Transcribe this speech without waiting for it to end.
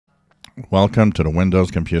Welcome to the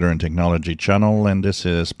Windows Computer and Technology channel, and this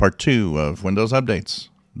is part 2 of Windows updates.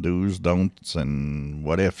 Do's, don'ts, and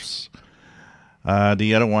what ifs.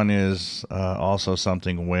 The other one is also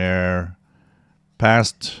something where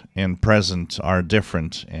past and present are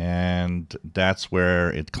different, and that's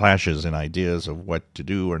where it clashes in ideas of what to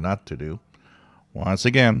do or not to do. Once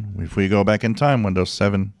again, if we go back in time, Windows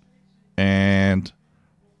 7 and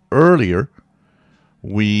earlier,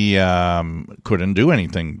 we couldn't do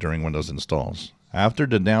anything during Windows installs. After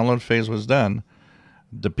the download phase was done,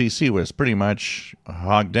 the PC was pretty much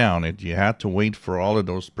hogged down. You had to wait for all of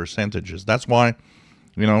those percentages. That's why,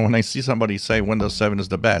 when I see somebody say Windows 7 is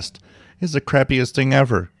the best, it's the crappiest thing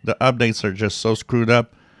ever. The updates are just so screwed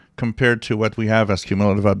up compared to what we have as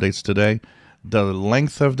cumulative updates today. The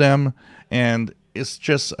length of them, and it's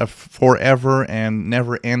just a forever and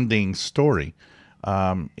never-ending story.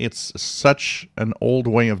 It's such an old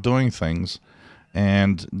way of doing things,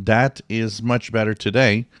 and that is much better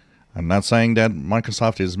today. I'm not saying that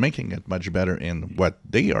Microsoft is making it much better in what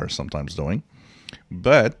they are sometimes doing,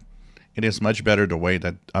 but it is much better the way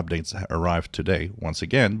that updates arrive today, once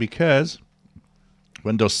again, because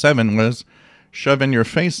Windows 7 was shove in your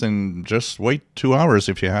face and just wait 2 hours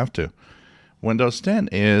if you have to. Windows 10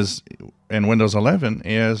 is, and Windows 11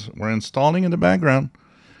 is, we're installing in the background,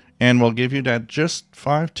 and we'll give you that just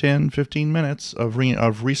 5, 10, 15 minutes of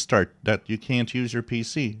restart that you can't use your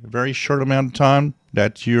PC. A very short amount of time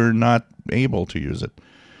that you're not able to use it.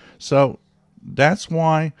 So that's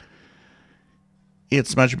why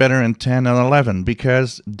it's much better in 10 and 11,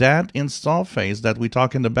 because that install phase that we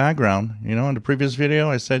talk in the background, in the previous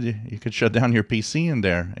video, I said you could shut down your PC in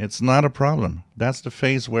there. It's not a problem. That's the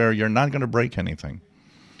phase where you're not going to break anything.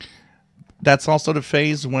 That's also the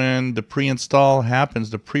phase when the pre-install happens,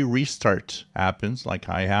 the pre-restart happens, like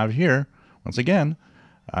I have here. Once again,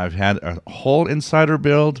 I've had a whole insider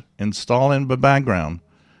build install in the background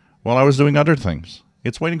while I was doing other things.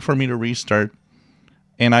 It's waiting for me to restart,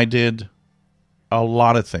 and I did a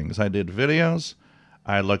lot of things. I did videos.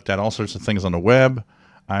 I looked at all sorts of things on the web.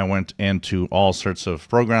 I went into all sorts of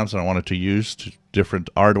programs that I wanted to use, to different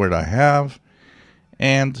hardware that I have,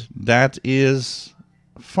 and that is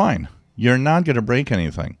fine. You're not going to break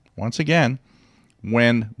anything. Once again,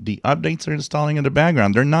 when the updates are installing in the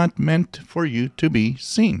background, they're not meant for you to be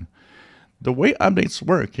seen. The way updates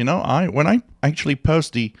work, when I actually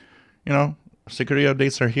post the, security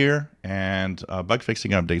updates are here and bug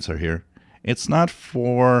fixing updates are here, it's not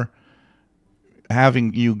for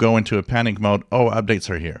having you go into a panic mode, oh,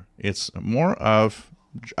 updates are here. It's more of,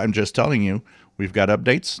 I'm just telling you, we've got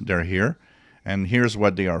updates, they're here, and here's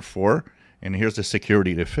what they are for, and here's the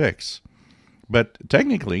security to fix. But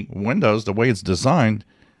technically, Windows, the way it's designed,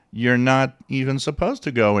 you're not even supposed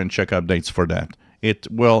to go and check updates for that. It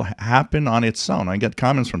will happen on its own. I get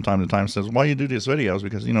comments from time to time that says, why you do these videos?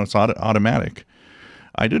 Because, it's automatic.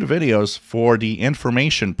 I do the videos for the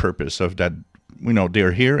information purpose of that,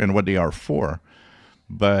 they're here and what they are for.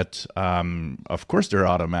 But, of course, they're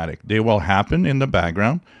automatic. They will happen in the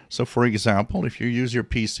background. So, for example, if you use your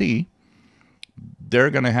PC, they're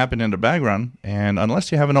going to happen in the background, and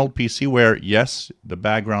unless you have an old PC where, yes, the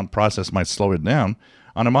background process might slow it down,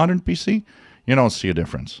 on a modern PC, you don't see a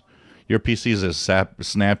difference. Your PC is as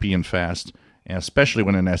snappy and fast, especially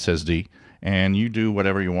when an SSD, and you do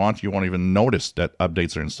whatever you want. You won't even notice that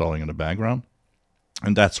updates are installing in the background,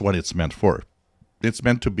 and that's what it's meant for. It's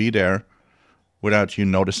meant to be there without you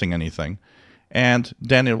noticing anything, and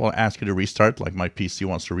then it will ask you to restart, like my PC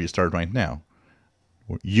wants to restart right now.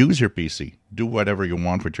 Use your PC. Do whatever you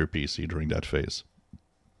want with your PC during that phase.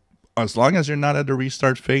 As long as you're not at the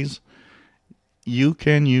restart phase, you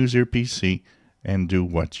can use your PC and do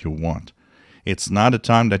what you want. It's not a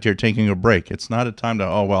time that you're taking a break. It's not a time that,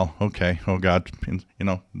 oh, well, okay, oh, God,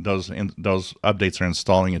 those updates are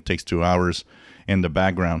installing. It takes 2 hours in the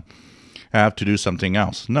background. I have to do something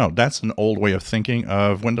else. No, that's an old way of thinking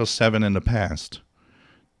of Windows 7 in the past.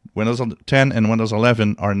 Windows 10 and Windows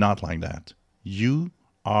 11 are not like that. You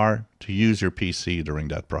are to use your PC during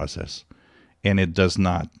that process, and it does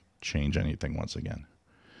not change anything once again.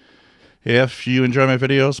 If you enjoy my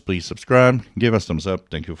videos, please subscribe, give us thumbs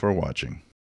up. Thank you for watching.